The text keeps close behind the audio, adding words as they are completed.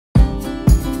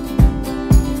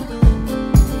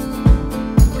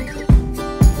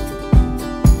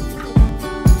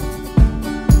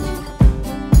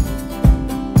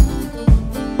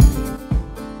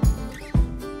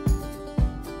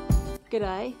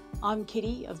G'day, I'm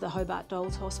Kitty of the Hobart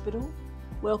Dolls Hospital.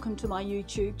 Welcome to my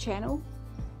YouTube channel.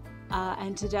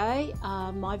 And today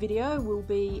my video will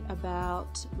be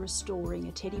about restoring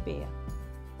a teddy bear.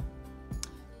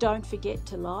 Don't forget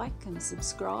to like and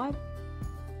subscribe.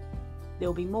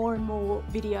 There'll be more and more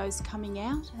videos coming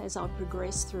out as I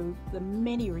progress through the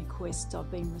many requests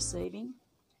I've been receiving.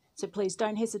 So please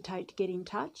don't hesitate to get in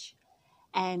touch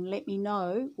and let me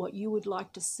know what you would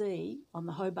like to see on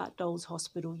the Hobart Dolls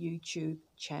Hospital YouTube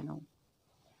channel.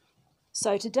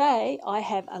 So today I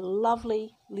have a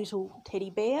lovely little teddy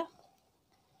bear.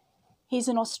 He's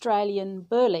an Australian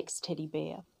Berlex teddy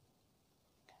bear.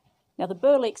 Now the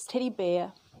Berlex teddy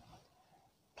bear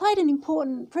played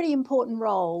an pretty important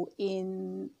role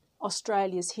in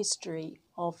Australia's history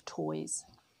of toys.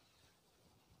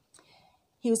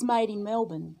 He was made in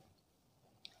Melbourne.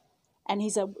 And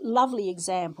he's a lovely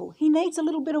example. He needs a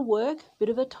little bit of work, a bit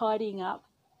of a tidying up.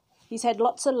 He's had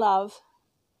lots of love,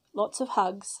 lots of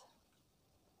hugs.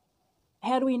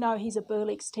 How do we know he's a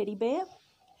Berlex teddy bear?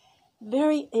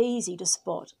 Very easy to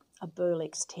spot a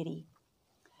Berlex teddy.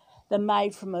 They're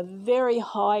made from a very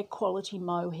high quality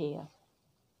mohair.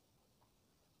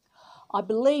 I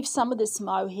believe some of this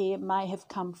mohair may have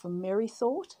come from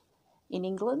Merrythought in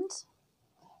England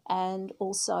and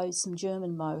also some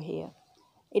German mohair.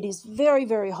 It is very,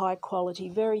 very high quality,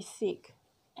 very thick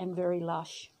and very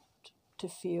lush to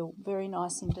feel. Very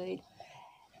nice indeed.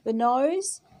 The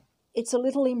nose, it's a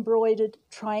little embroidered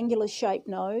triangular shaped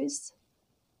nose.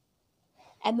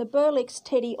 And the Berlex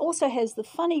teddy also has the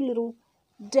funny little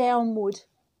downward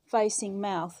facing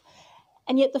mouth.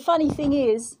 And yet the funny thing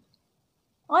is,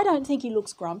 I don't think he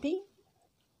looks grumpy.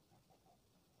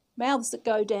 Mouths that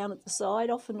go down at the side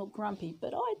often look grumpy,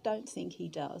 but I don't think he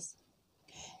does.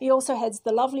 He also has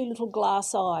the lovely little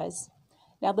glass eyes.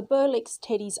 Now the Berlex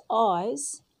teddy's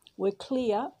eyes were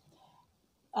clear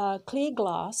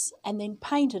glass and then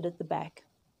painted at the back.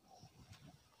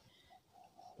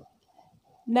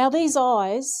 Now these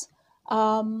eyes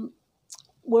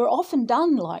were often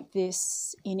done like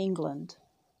this in England.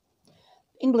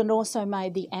 England also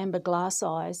made the amber glass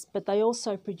eyes, but they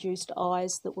also produced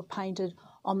eyes that were painted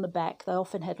on the back. They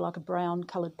often had like a brown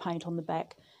coloured paint on the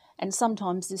back. And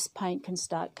sometimes this paint can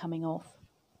start coming off.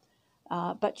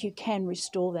 But you can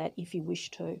restore that if you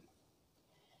wish to.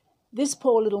 This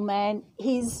poor little man,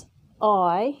 his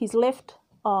left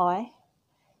eye,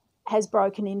 has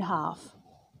broken in half.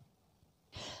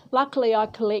 Luckily, I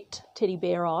collect teddy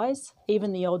bear eyes,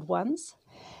 even the odd ones.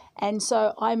 And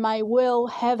so I may well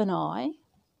have an eye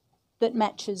that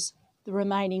matches the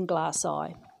remaining glass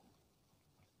eye.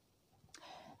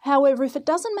 However, if it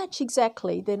doesn't match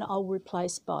exactly, then I'll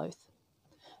replace both.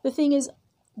 The thing is,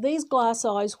 these glass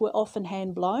eyes were often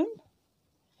hand-blown,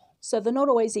 so they're not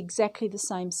always exactly the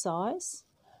same size.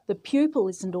 The pupil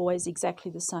isn't always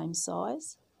exactly the same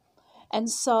size.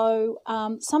 And so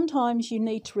sometimes you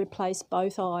need to replace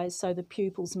both eyes so the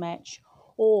pupils match,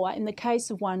 or in the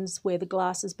case of ones where the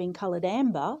glass has been coloured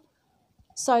amber,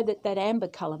 so that that amber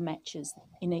colour matches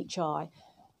in each eye.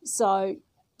 So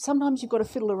sometimes you've got to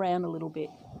fiddle around a little bit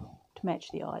to match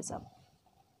the eyes up.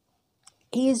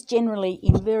 He is generally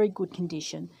in very good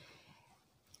condition.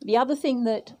 The other thing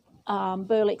that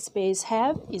Berlex bears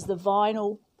have is the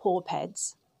vinyl paw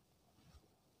pads.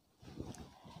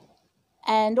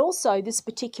 And also this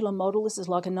particular model, this is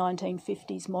like a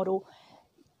 1950s model,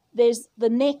 the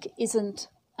neck isn't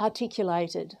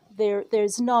articulated.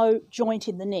 There's no joint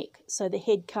in the neck, so the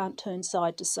head can't turn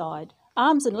side to side.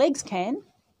 Arms and legs can,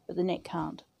 but the neck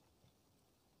can't.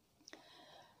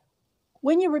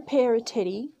 When you repair a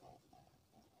teddy,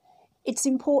 it's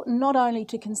important not only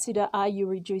to consider, are you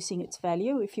reducing its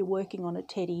value if you're working on a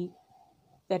teddy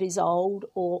that is old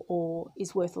or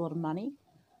is worth a lot of money,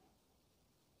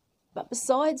 but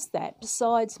besides that,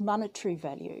 besides monetary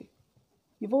value,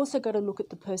 you've also got to look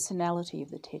at the personality of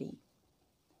the teddy.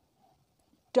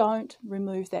 Don't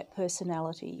remove that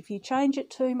personality. If you change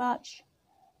it too much,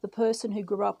 the person who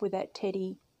grew up with that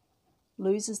teddy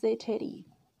loses their teddy.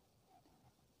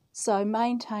 So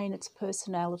maintain its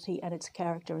personality and its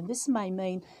character. And this may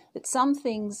mean that some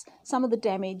things, some of the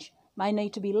damage may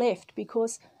need to be left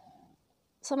because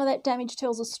some of that damage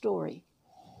tells a story.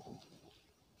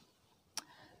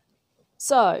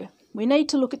 So we need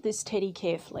to look at this teddy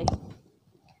carefully.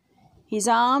 His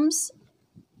arms,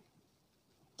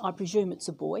 I presume it's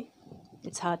a boy.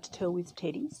 It's hard to tell with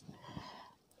teddies.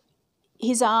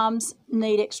 His arms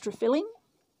need extra filling.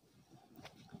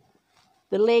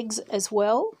 The legs as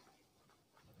well.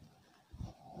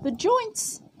 The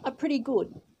joints are pretty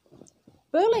good.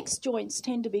 Berlex joints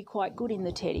tend to be quite good in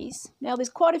the teddies. Now there's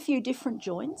quite a few different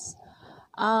joints.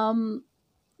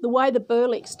 The way the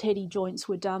Berlex teddy joints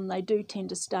were done, they do tend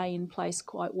to stay in place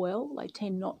quite well. They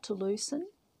tend not to loosen.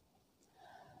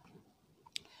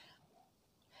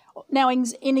 Now,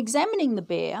 in examining the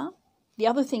bear, the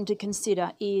other thing to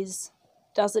consider is,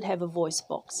 does it have a voice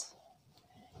box?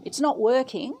 It's not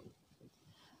working,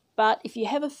 but if you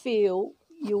have a feel,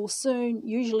 you will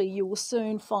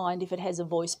soon find if it has a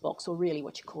voice box, or really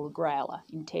what you call a growler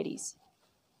in teddies.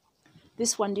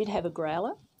 This one did have a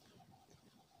growler.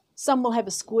 Some will have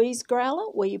a squeeze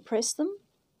growler where you press them.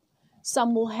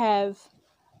 Some will have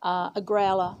a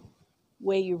growler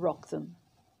where you rock them,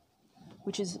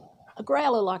 which is a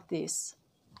growler like this.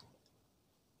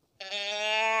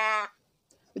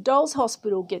 The Dolls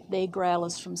Hospital get their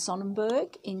growlers from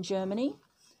Sonnenberg in Germany,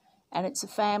 and it's a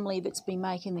family that's been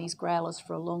making these growlers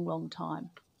for a long, long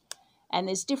time. And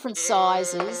there's different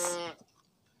sizes.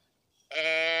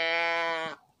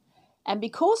 And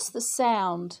because the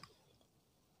sound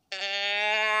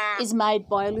is made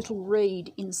by a little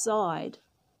reed inside,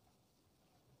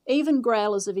 even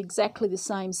growlers of exactly the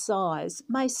same size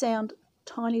may sound a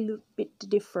tiny little bit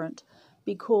different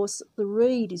because the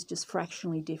reed is just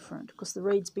fractionally different, because the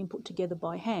reed's been put together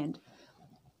by hand.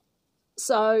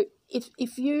 So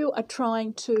if you are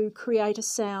trying to create a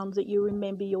sound that you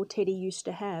remember your teddy used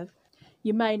to have,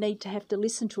 you may need to have to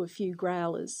listen to a few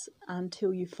growlers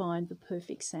until you find the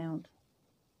perfect sound.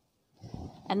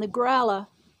 And the growler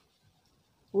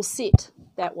will sit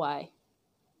that way,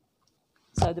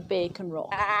 so the bear can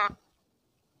rock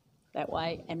that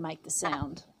way and make the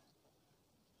sound.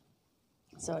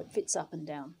 So it fits up and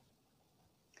down.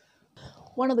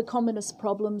 One of the commonest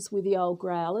problems with the old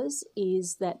growlers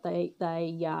is that the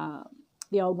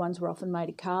old ones were often made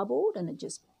of cardboard and it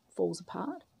just falls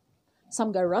apart.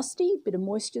 Some go rusty, a bit of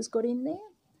moisture's got in there.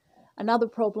 Another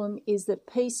problem is that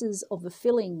pieces of the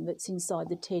filling that's inside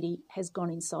the teddy has gone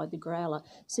inside the growler.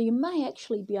 So you may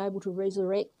actually be able to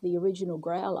resurrect the original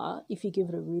growler if you give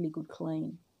it a really good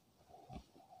clean.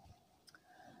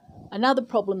 Another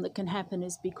problem that can happen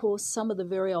is because some of the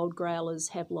very old growlers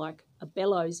have like a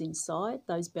bellows inside,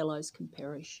 those bellows can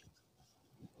perish.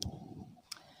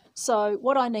 So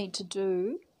what I need to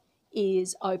do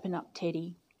is open up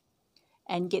Teddy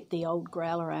and get the old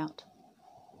growler out.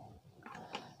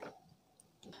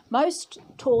 Most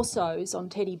torsos on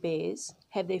teddy bears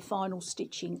have their final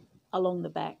stitching along the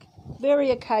back,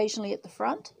 very occasionally at the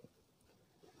front,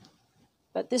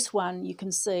 but this one you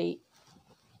can see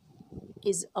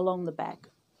is along the back.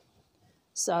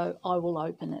 So I will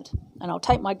open it, and I'll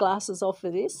take my glasses off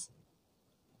for this.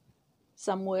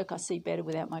 Some work I see better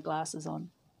without my glasses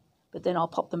on, but then I'll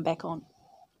pop them back on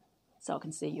so I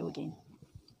can see you again.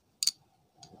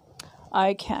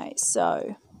 Okay,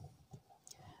 so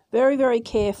very, very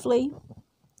carefully,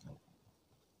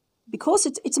 because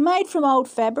it's made from old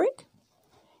fabric,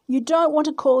 you don't want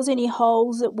to cause any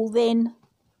holes that will then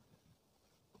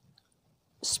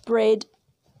spread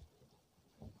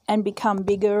and become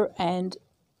bigger and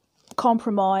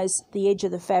compromise the edge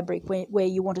of the fabric where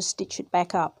you want to stitch it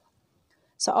back up.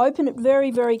 So open it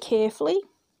very, very carefully.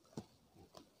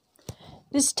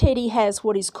 This teddy has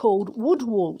what is called wood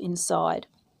wool inside.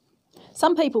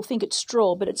 Some people think it's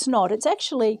straw, but it's not.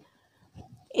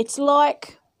 It's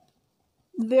like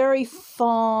very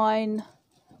fine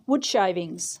wood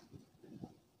shavings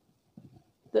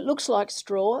that looks like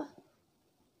straw,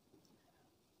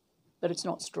 but it's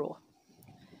not straw.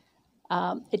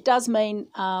 It does mean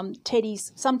some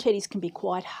teddies can be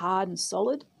quite hard and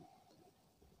solid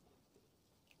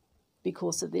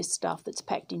because of this stuff that's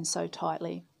packed in so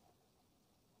tightly.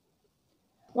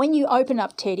 When you open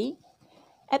up Teddy,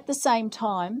 at the same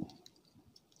time,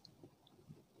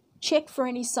 check for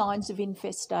any signs of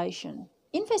infestation.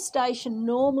 Infestation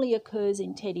normally occurs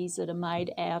in teddies that are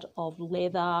made out of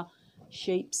leather,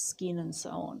 sheep's skin and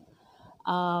so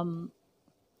on.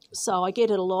 So I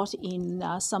get it a lot in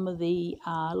some of the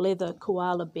leather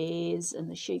koala bears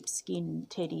and the sheepskin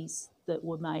teddies that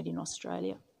were made in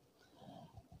Australia.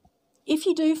 If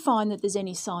you do find that there's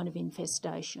any sign of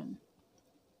infestation,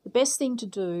 the best thing to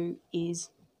do is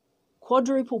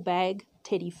quadruple bag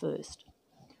Teddy first.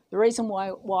 The reason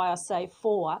why I say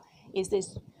 4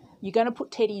 is you're going to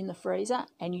put Teddy in the freezer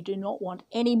and you do not want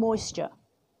any moisture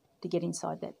to get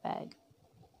inside that bag,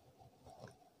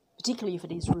 particularly if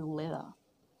it is real leather.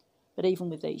 But even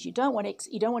with these, you don't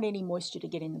want any moisture to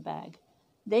get in the bag.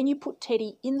 Then you put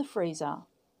Teddy in the freezer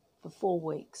for 4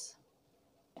 weeks.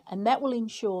 And that will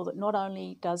ensure that not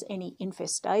only does any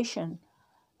infestation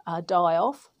die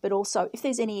off, but also if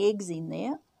there's any eggs in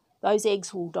there, those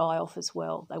eggs will die off as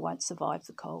well. They won't survive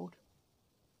the cold.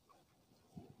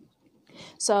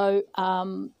 So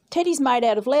Teddy's made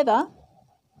out of leather,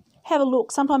 have a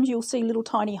look. Sometimes you'll see little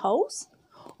tiny holes,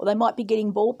 or they might be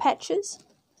getting bald patches,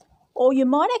 or you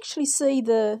might actually see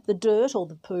the dirt or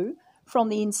the poo from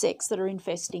the insects that are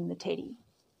infesting the teddy.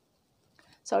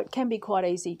 So it can be quite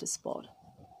easy to spot.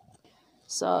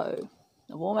 So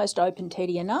I've almost opened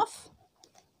Teddy enough.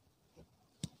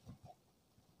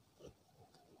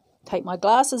 Take my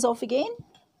glasses off again.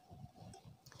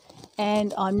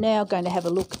 And I'm now going to have a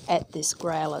look at this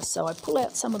growler. So I pull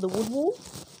out some of the wood wool.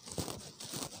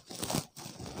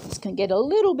 This can get a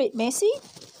little bit messy.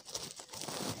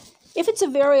 If it's a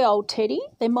very old teddy,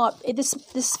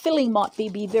 this filling might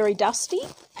be very dusty.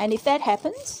 And if that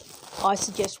happens, I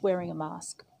suggest wearing a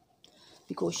mask,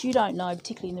 because you don't know,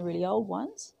 particularly in the really old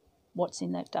ones, what's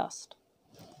in that dust.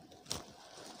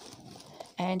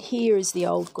 And here is the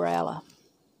old growler.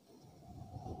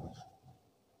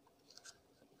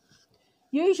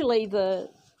 Usually the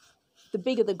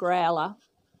bigger the growler,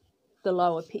 the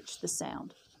lower pitch the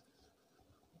sound.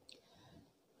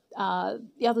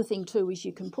 The other thing too is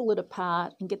you can pull it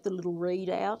apart and get the little reed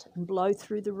out and blow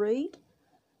through the reed,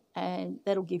 and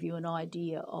that'll give you an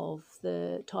idea of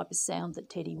the type of sound that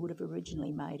Teddy would have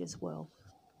originally made as well.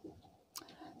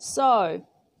 So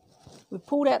we've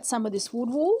pulled out some of this wood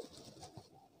wool.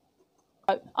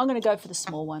 I'm going to go for the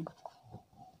small one.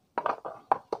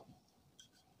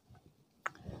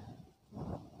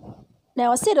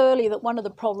 Now, I said earlier that one of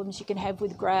the problems you can have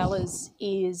with growlers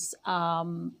is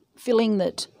filling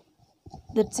that's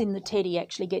in the teddy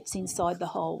actually gets inside the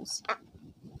holes.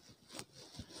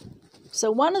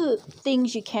 So one of the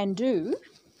things you can do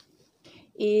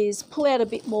is pull out a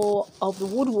bit more of the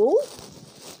wood wool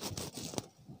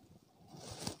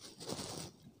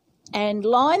and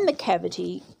line the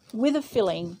cavity with a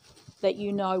filling that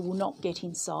you know will not get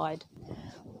inside.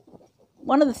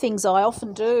 One of the things I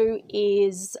often do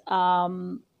is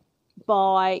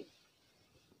buy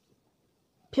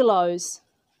pillows,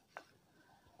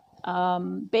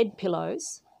 bed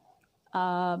pillows,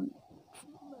 from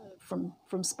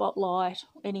Spotlight,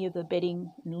 any of the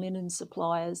bedding and linen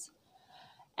suppliers,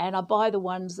 and I buy the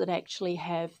ones that actually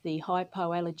have the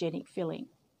hypoallergenic filling.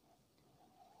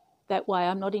 That way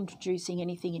I'm not introducing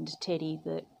anything into Teddy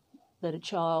that a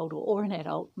child or an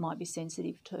adult might be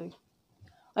sensitive to.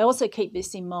 I also keep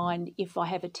this in mind if I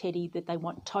have a teddy that they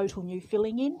want total new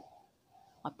filling in.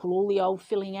 I pull all the old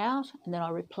filling out and then I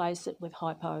replace it with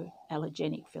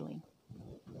hypoallergenic filling.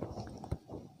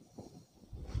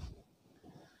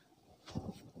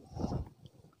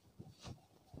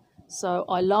 So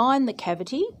I line the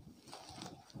cavity.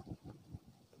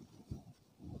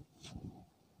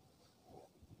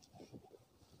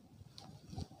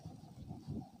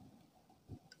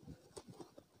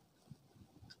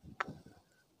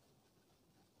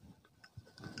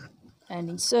 And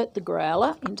insert the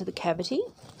growler into the cavity,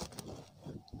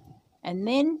 and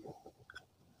then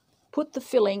put the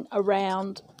filling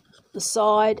around the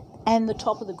side and the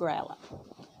top of the growler.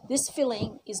 This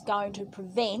filling is going to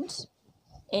prevent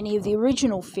any of the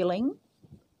original filling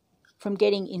from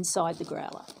getting inside the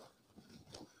growler.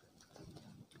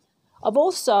 I've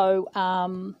also,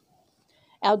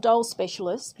 our doll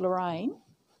specialist, Lorraine,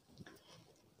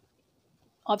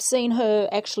 I've seen her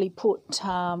actually put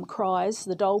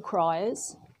the doll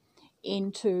criers,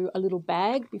 into a little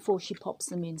bag before she pops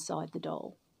them inside the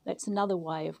doll. That's another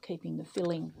way of keeping the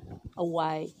filling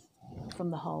away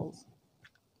from the holes.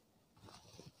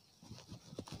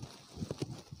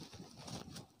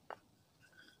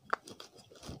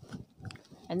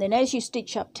 And then as you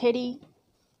stitch up Teddy,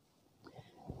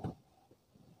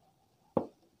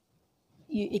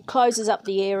 it closes up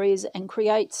the areas and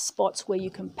creates spots where you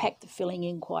can pack the filling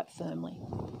in quite firmly.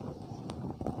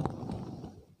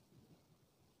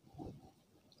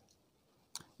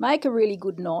 Make a really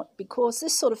good knot, because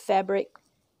this sort of fabric,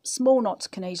 small knots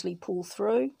can easily pull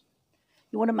through.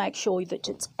 You want to make sure that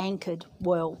it's anchored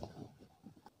well.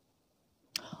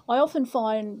 I often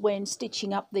find when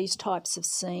stitching up these types of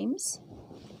seams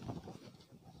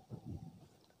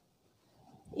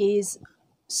is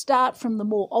start from the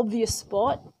more obvious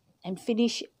spot and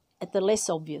finish at the less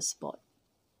obvious spot,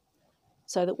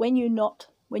 so that when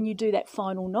you do that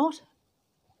final knot,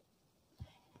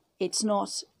 it's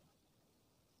not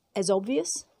as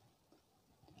obvious.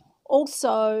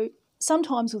 Also,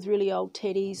 sometimes with really old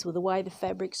teddies, with the way the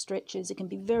fabric stretches, it can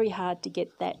be very hard to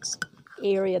get that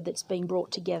area that's been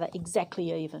brought together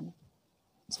exactly even.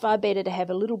 It's far better to have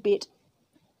a little bit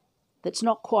that's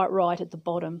not quite right at the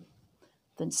bottom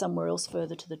than somewhere else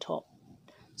further to the top.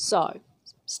 So,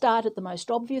 start at the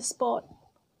most obvious spot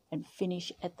and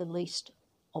finish at the least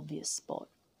obvious spot.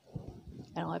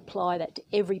 And I apply that to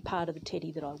every part of the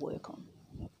teddy that I work on.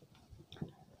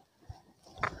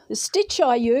 The stitch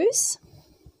I use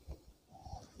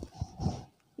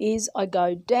is I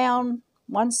go down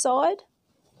one side,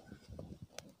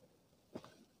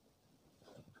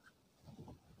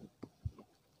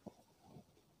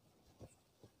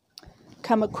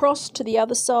 come across to the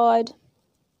other side,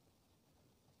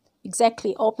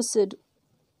 exactly opposite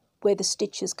where the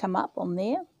stitches come up on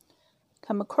there,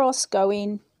 come across, go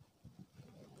in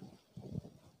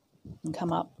and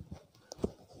come up.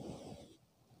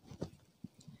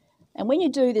 And when you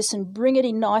do this and bring it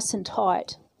in nice and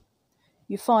tight,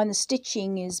 you find the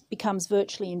stitching becomes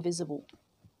virtually invisible.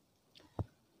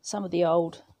 Some of the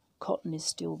old cotton is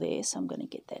still there, so I'm going to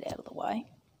get that out of the way.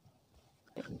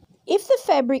 If the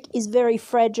fabric is very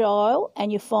fragile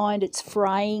and you find it's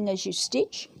fraying as you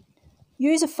stitch,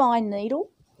 use a fine needle.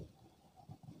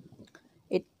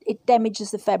 It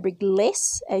damages the fabric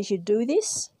less as you do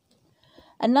this.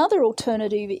 Another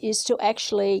alternative is to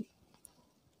actually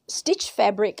stitch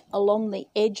fabric along the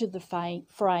edge of the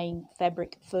fraying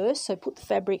fabric first. So put the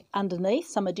fabric underneath,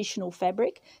 some additional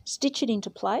fabric, stitch it into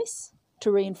place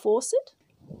to reinforce it.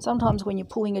 Sometimes when you're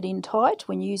pulling it in tight,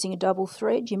 when you're using a double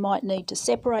thread, you might need to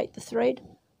separate the thread,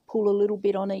 pull a little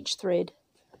bit on each thread,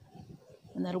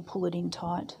 and that'll pull it in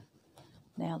tight.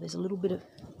 Now there's a little bit of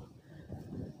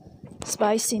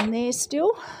space in there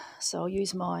still, so I'll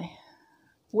use my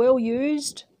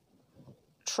well-used,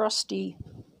 trusty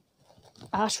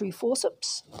artery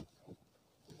forceps.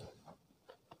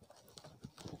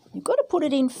 You've got to put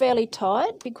it in fairly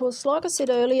tight because, like I said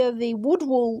earlier, the wood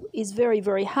wool is very,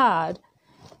 very hard,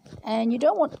 and you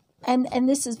don't want, and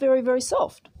this is very, very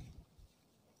soft.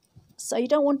 So you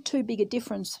don't want too big a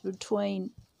difference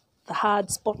between the hard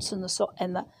spots and the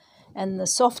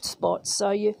soft spots.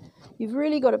 So you've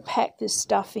really got to pack this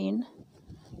stuff in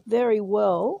very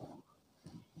well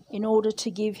in order to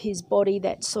give his body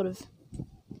that sort of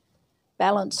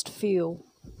balanced feel.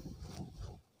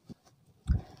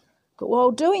 But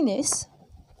while doing this,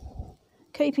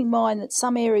 keep in mind that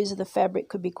some areas of the fabric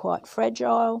could be quite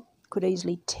fragile, could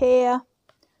easily tear.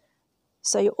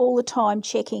 So you're all the time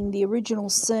checking the original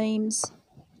seams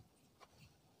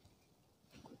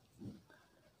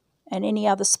and any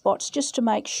other spots just to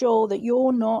make sure that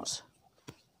you're not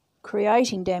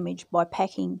creating damage by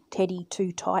packing Teddy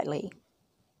too tightly.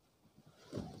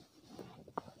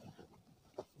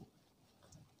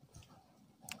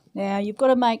 Now you've got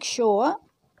to make sure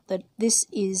that this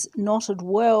is knotted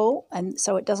well and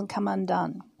so it doesn't come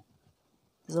undone.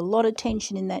 There's a lot of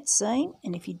tension in that seam,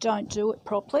 and if you don't do it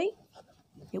properly,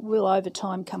 it will over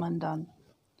time come undone.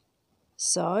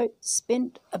 So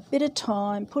spend a bit of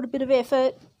time, put a bit of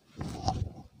effort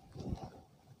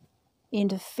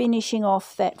into finishing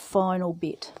off that final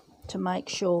bit to make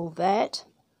sure that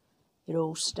it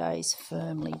all stays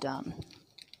firmly done,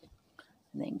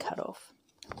 and then cut off.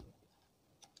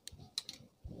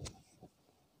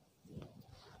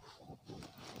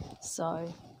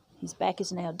 So his back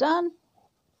is now done,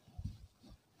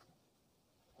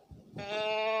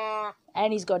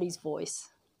 and he's got his voice.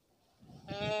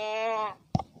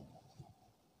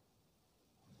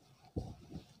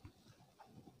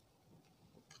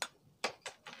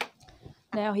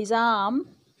 Now his arm,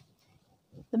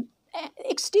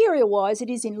 exterior-wise, it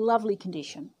is in lovely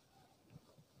condition,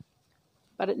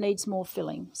 but it needs more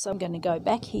filling. So I'm going to go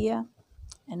back here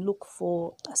and look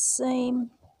for a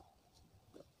seam.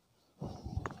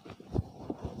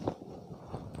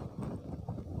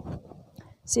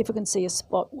 See if I can see a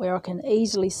spot where I can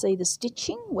easily see the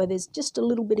stitching, where there's just a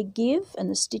little bit of give and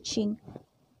the stitching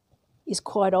is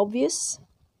quite obvious.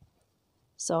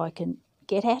 So I can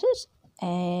get at it,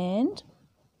 and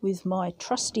with my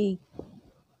trusty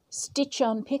stitch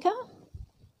unpicker,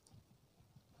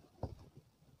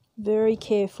 very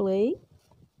carefully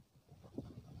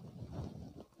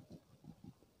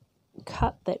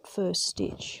cut that first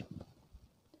stitch.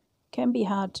 Can be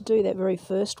hard to do that very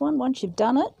first one. Once you've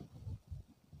done it,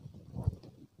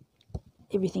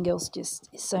 everything else just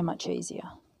is so much easier.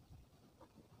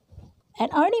 And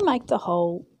only make the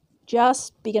hole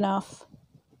just big enough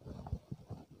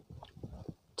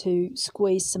to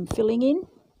squeeze some filling in.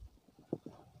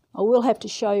 I will have to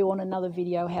show you on another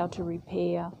video how to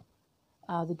repair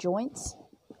the joints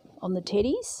on the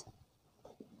teddies.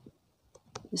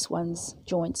 This one's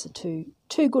joints are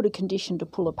too good a condition to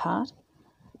pull apart.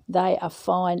 They are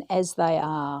fine as they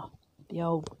are, the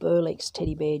old Berlex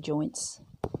teddy bear joints.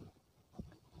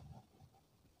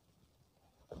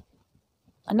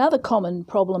 Another common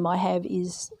problem I have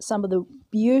is some of the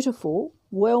beautiful,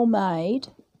 well-made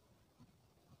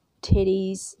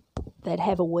teddies that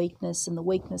have a weakness, and the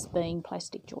weakness being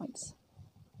plastic joints.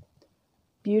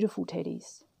 Beautiful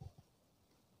teddies.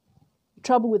 The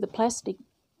trouble with the plastic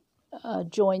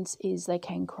joints is they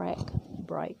can crack,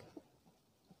 break.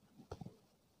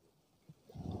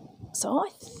 So I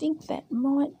think that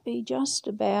might be just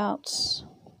about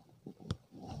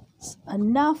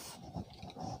enough.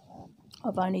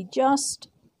 I've only just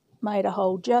made a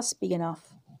hole just big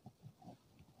enough.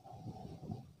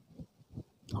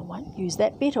 I won't use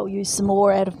that bit, I'll use some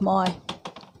more out of my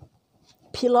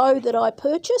pillow that I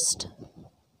purchased.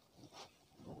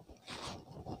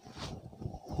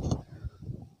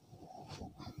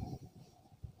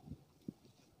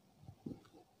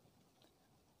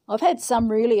 I've had some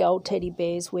really old teddy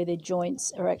bears where their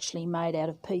joints are actually made out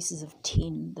of pieces of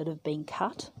tin that have been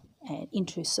cut and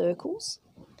into circles.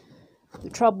 The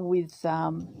trouble with,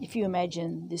 if you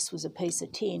imagine this was a piece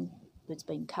of tin that's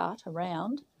been cut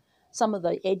around, some of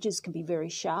the edges can be very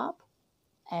sharp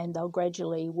and they'll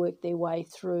gradually work their way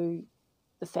through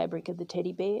the fabric of the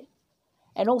teddy bear.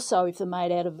 And also if they're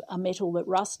made out of a metal that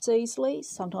rusts easily,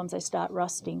 sometimes they start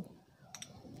rusting.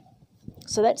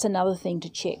 So that's another thing to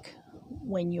check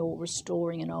when you're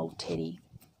restoring an old teddy.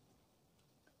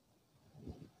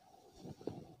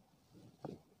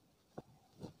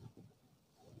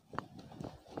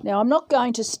 Now I'm not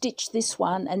going to stitch this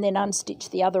one and then unstitch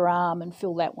the other arm and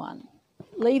fill that one.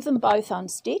 Leave them both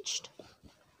unstitched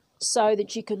so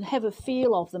that you can have a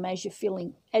feel of them as you're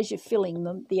filling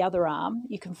them, the other arm.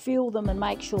 You can feel them and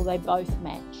make sure they both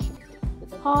match.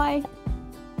 Hi.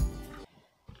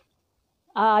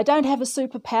 I don't have a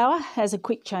superpower as a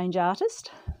quick change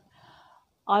artist.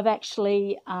 I've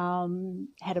actually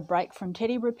had a break from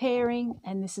teddy repairing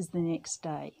and this is the next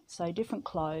day. So different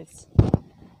clothes,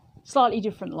 slightly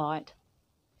different light,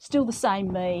 still the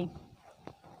same me,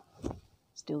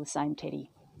 still the same teddy.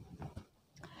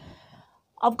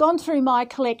 I've gone through my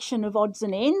collection of odds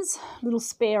and ends, little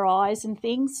spare eyes and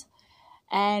things,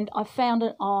 and I found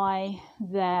an eye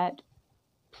that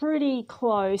pretty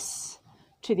close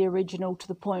to the original, to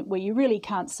the point where you really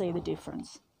can't see the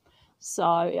difference. So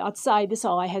I'd say this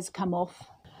eye has come off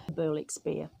the Berlex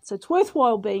bear. So it's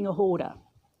worthwhile being a hoarder,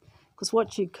 because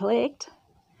what you collect,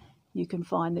 you can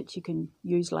find that you can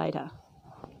use later.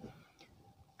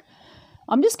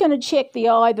 I'm just going to check the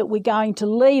eye that we're going to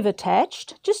leave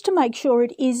attached, just to make sure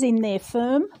it is in there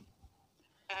firm.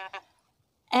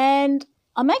 And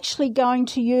I'm actually going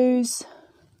to use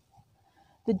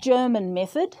the German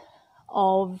method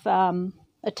of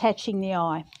attaching the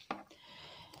eye.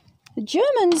 The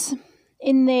Germans,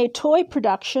 in their toy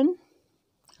production,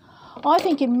 I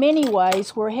think in many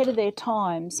ways were ahead of their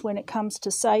times when it comes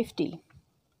to safety.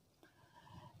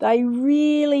 They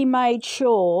really made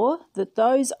sure that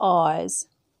those eyes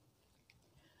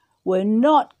were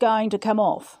not going to come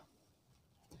off.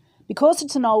 Because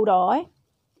it's an old eye,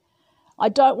 I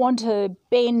don't want to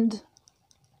bend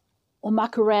or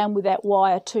muck around with that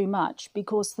wire too much,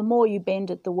 because the more you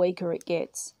bend it, the weaker it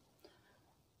gets.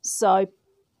 So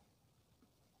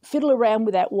fiddle around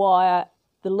with that wire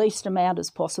the least amount as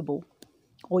possible,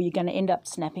 or you're going to end up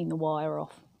snapping the wire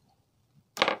off.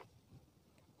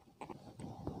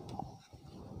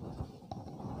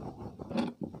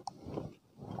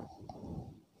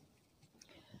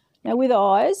 Now with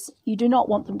eyes, you do not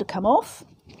want them to come off,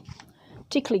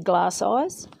 particularly glass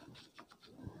eyes.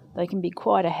 They can be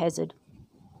quite a hazard.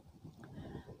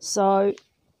 So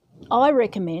I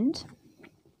recommend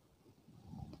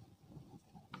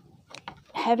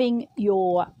having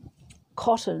your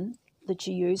cotton that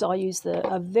you use. I use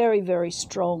a very, very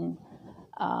strong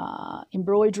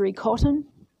embroidery cotton.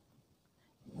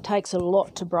 It takes a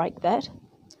lot to break that.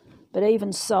 But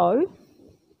even so,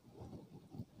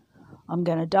 I'm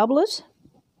going to double it.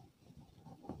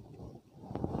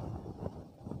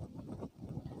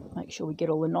 Make sure we get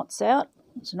all the knots out.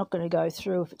 It's not going to go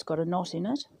through if it's got a knot in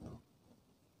it.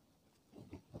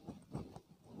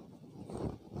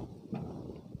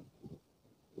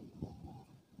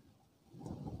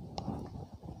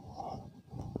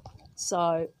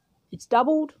 So it's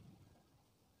doubled.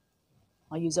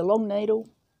 I use a long needle,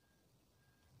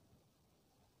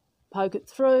 poke it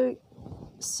through,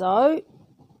 so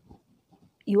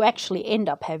you actually end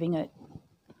up having it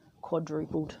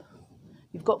quadrupled.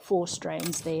 You've got 4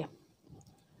 strands there.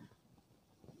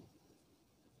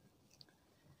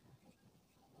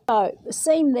 So a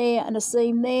seam there and a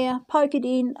seam there, poke it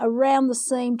in around the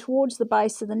seam towards the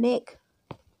base of the neck,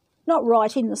 not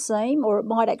right in the seam, or it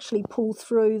might actually pull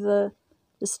through the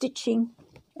stitching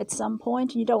at some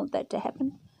point, and you don't want that to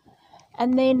happen.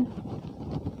 And then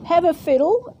have a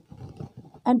fiddle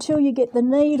until you get the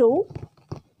needle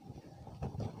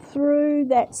through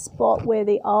that spot where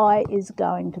the eye is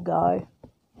going to go.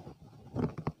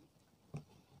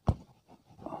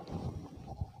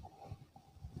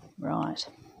 Right.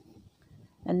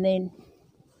 and then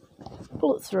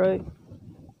pull it through,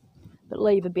 but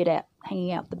leave a bit out,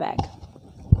 hanging out the back.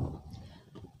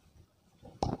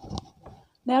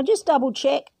 Now just double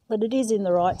check that it is in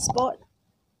the right spot.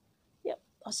 Yep,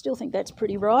 I still think that's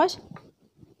pretty right.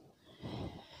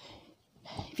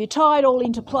 If you tie it all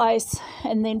into place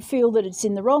and then feel that it's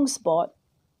in the wrong spot,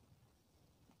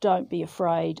 don't be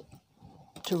afraid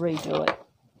to redo it.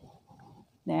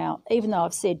 Now, even though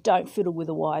I've said don't fiddle with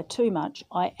the wire too much,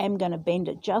 I am going to bend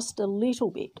it just a little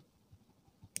bit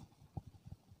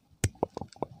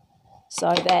so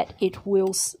that it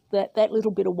will, that little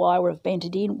bit of wire where I've bent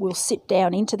it in will sit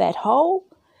down into that hole,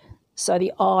 so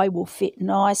the eye will fit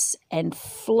nice and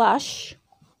flush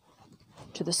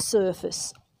to the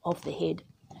surface of the head.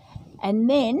 And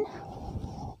then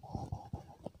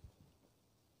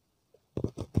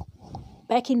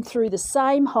back in through the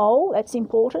same hole, that's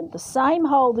important, the same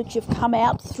hole that you've come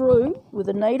out through with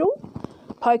a needle,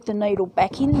 poke the needle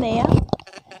back in there.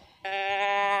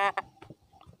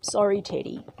 Sorry,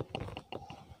 Teddy.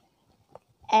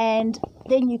 And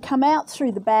then you come out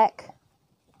through the back,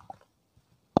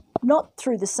 not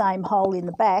through the same hole in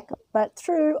the back, but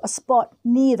through a spot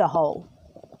near the hole.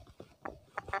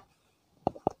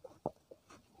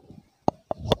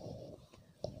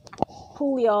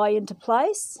 Pull the eye into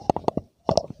place.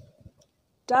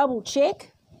 Double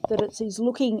check that it is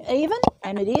looking even,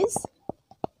 and it is.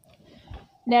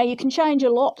 Now you can change a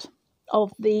lot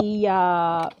of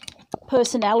the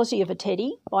personality of a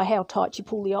teddy by how tight you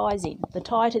pull the eyes in. The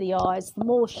tighter the eyes, the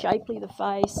more shapely the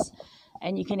face,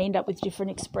 and you can end up with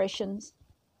different expressions.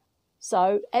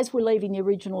 So as we're leaving the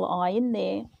original eye in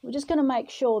there, we're just going to make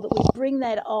sure that we bring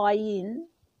that eye in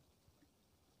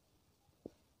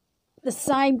the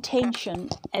same tension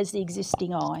as the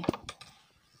existing eye.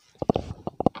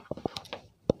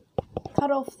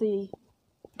 Cut off the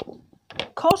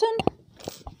cotton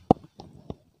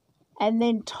and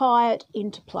then tie it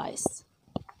into place.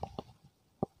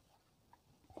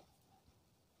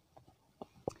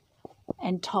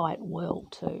 And tie it well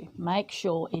too. Make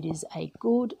sure it is a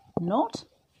good knot.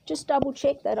 Just double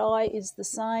check that eye is the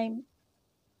same.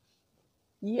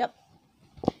 Yep.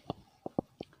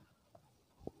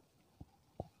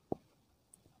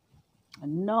 A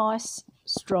nice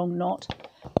strong knot.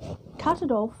 Cut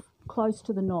it off close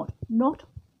to the knot, not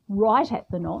right at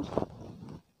the knot,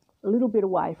 a little bit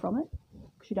away from it,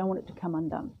 because you don't want it to come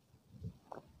undone.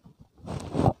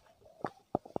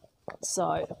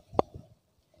 So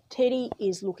Teddy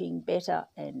is looking better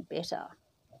and better.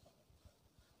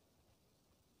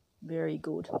 Very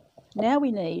good. Now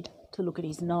we need to look at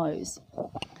his nose.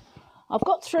 I've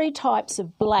got 3 types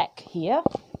of black here.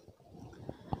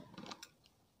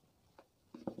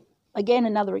 Again,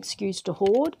 another excuse to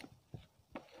hoard.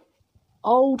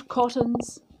 Old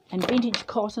cottons and vintage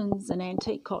cottons and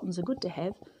antique cottons are good to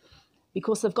have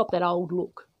because they've got that old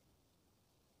look.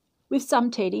 With some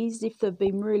teddies, if they've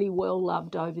been really well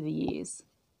loved over the years,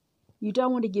 you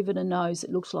don't want to give it a nose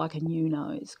that looks like a new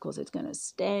nose because it's going to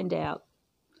stand out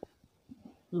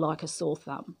like a sore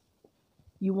thumb.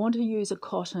 You want to use a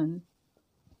cotton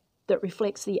that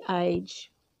reflects the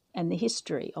age and the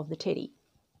history of the teddy.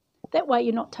 That way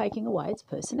you're not taking away its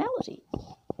personality.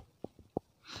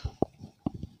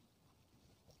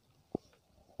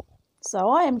 So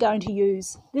I am going to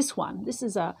use this one. This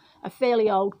is a fairly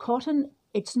old cotton.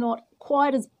 It's not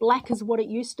quite as black as what it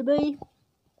used to be.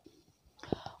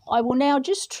 I will now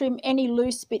just trim any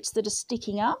loose bits that are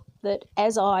sticking up, that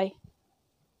as I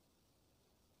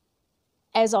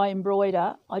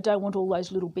embroider, I don't want all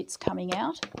those little bits coming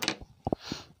out.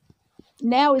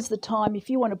 Now is the time, if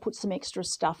you want to put some extra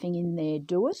stuffing in there,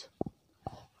 do it.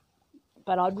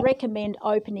 But I'd recommend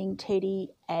opening Teddy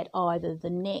at either the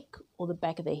neck or the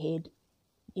back of the head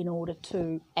in order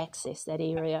to access that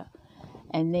area,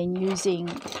 and then using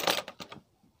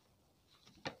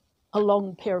a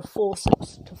long pair of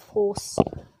forceps to force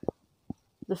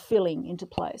the filling into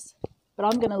place. But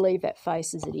I'm going to leave that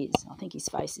face as it is. I think his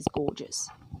face is gorgeous.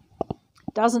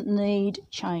 Doesn't need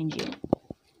changing.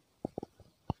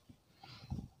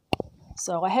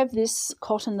 So I have this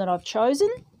cotton that I've chosen.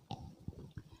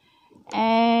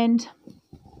 And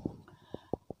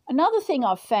another thing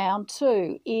I've found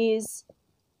too is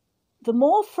the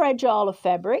more fragile a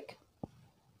fabric,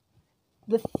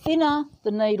 the thinner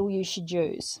the needle you should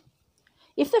use.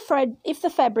 If the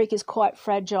fabric is quite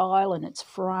fragile and it's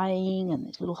fraying and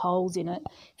there's little holes in it,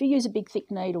 if you use a big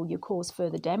thick needle, you cause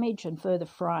further damage and further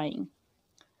fraying.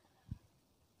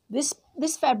 This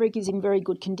fabric is in very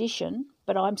good condition,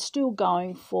 but I'm still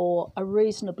going for a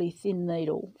reasonably thin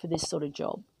needle for this sort of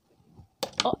job.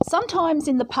 Sometimes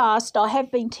in the past I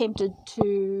have been tempted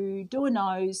to do a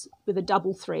nose with a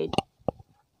double thread,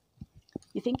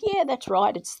 You think, yeah, that's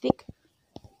right, it's thick.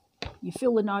 You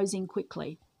fill the nose in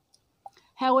quickly.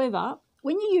 However,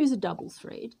 when you use a double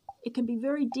thread, it can be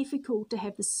very difficult to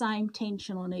have the same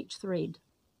tension on each thread.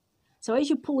 So as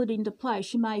you pull it into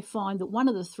place, you may find that one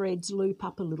of the threads loop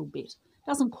up a little bit. It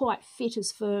doesn't quite fit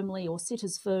as firmly or sit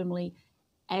as firmly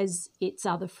as its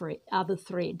other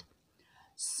thread.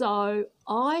 So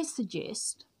I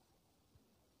suggest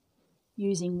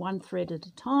using one thread at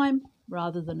a time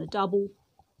rather than a double.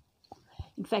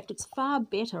 In fact, it's far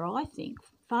better, I think,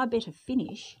 far better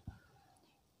finish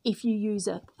if you use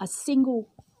a single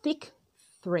thick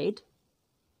thread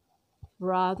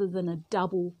rather than a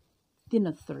double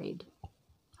thinner thread.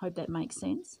 Hope that makes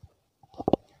sense.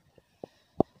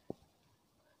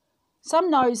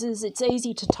 Some noses, it's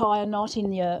easy to tie a knot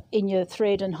in your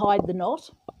thread and hide the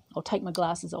knot. I'll take my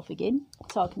glasses off again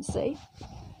so I can see.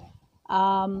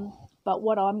 But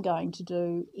what I'm going to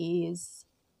do is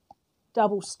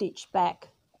double stitch back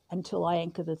until I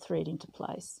anchor the thread into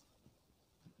place.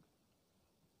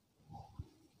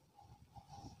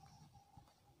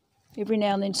 Every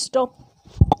now and then stop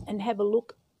and have a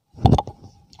look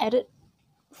at it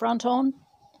front on,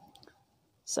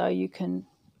 so you can,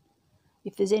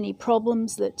 if there's any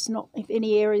problems if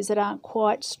any areas that aren't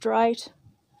quite straight,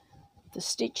 the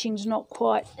stitching's not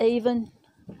quite even,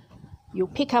 you'll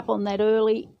pick up on that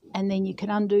early and then you can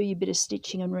undo your bit of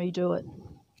stitching and redo it.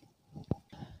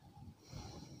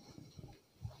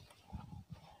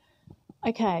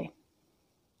 Okay,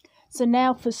 so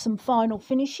now for some final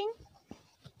finishing.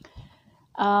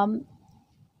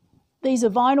 These are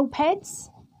vinyl pads.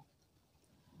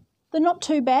 They're not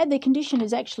too bad, their condition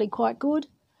is actually quite good,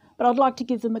 but I'd like to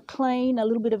give them a clean, a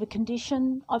little bit of a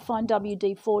condition. I find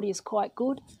WD-40 is quite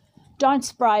good. Don't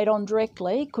spray it on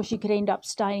directly because you could end up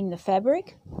staining the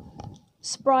fabric.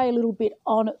 Spray a little bit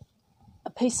on a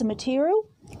piece of material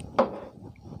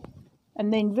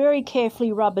and then very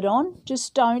carefully rub it on.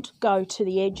 Just don't go to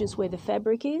the edges where the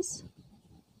fabric is.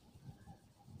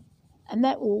 And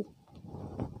that will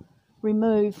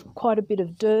remove quite a bit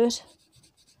of dirt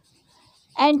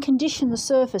and condition the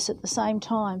surface at the same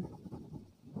time.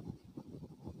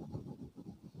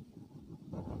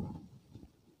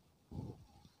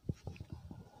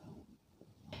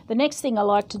 The next thing I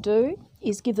like to do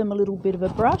is give them a little bit of a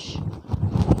brush.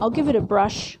 I'll give it a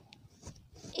brush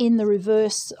in the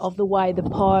reverse of the way the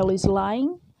pile is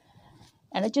laying,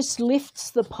 and it just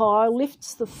lifts the pile,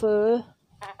 lifts the fur,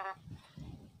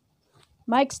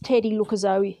 makes Teddy look as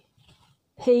though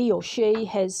he or she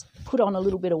has put on a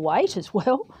little bit of weight as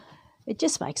well. It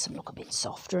just makes them look a bit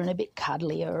softer and a bit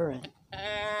cuddlier. And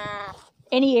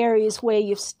any areas where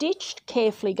you've stitched,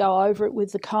 carefully go over it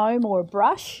with the comb or a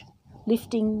brush,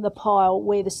 lifting the pile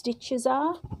where the stitches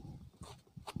are.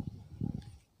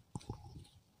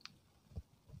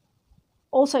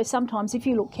 Also, sometimes if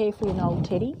you look carefully in old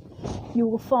Teddy, you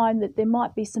will find that there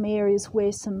might be some areas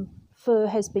where some fur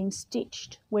has been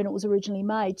stitched when it was originally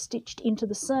made, stitched into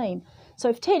the seam. So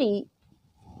if Teddy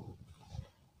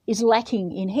is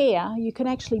lacking in hair, you can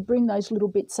actually bring those little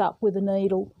bits up with a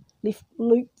needle,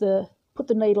 put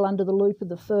the needle under the loop of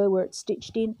the fur where it's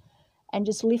stitched in, and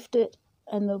just lift it,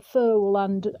 and the fur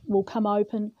will come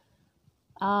open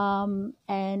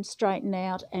and straighten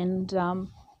out and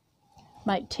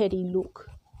make Teddy look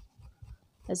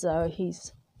as though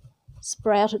he's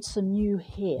sprouted some new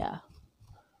hair.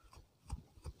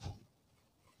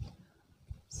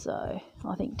 So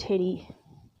I think Teddy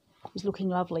is looking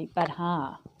lovely, but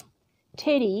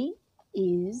Teddy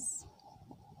is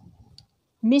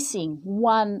missing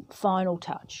one final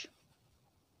touch.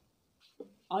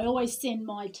 I always send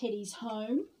my teddies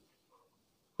home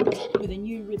with a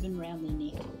new ribbon round their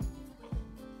neck.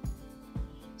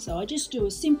 So I just do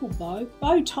a simple bow.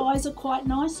 Bow ties are quite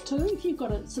nice too, if you've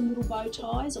got some little bow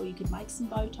ties, or you could make some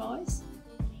bow ties.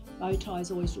 Bow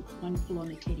ties always look wonderful on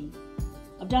a teddy.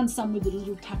 I've done some with the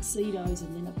little tuxedos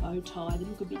and then a bow tie. They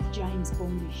look a bit James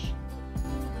Bondish.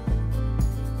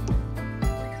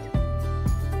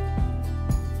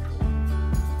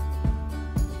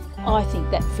 I think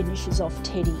that finishes off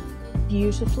Teddy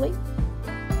beautifully.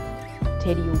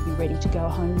 Teddy will be ready to go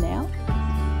home now.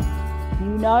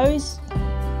 New nose,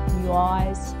 new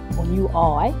eyes, or new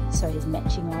eye, so he has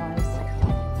matching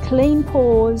eyes. Clean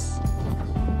paws,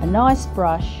 a nice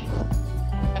brush.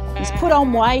 He's put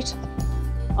on weight.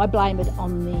 I blame it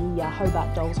on the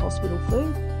Hobart Dolls Hospital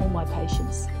food. All my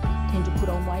patients tend to put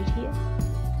on weight here.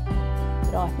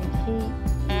 But I think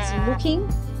he is looking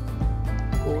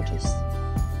gorgeous.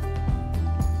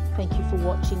 Thank you for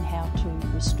watching how to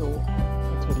restore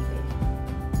a teddy bear.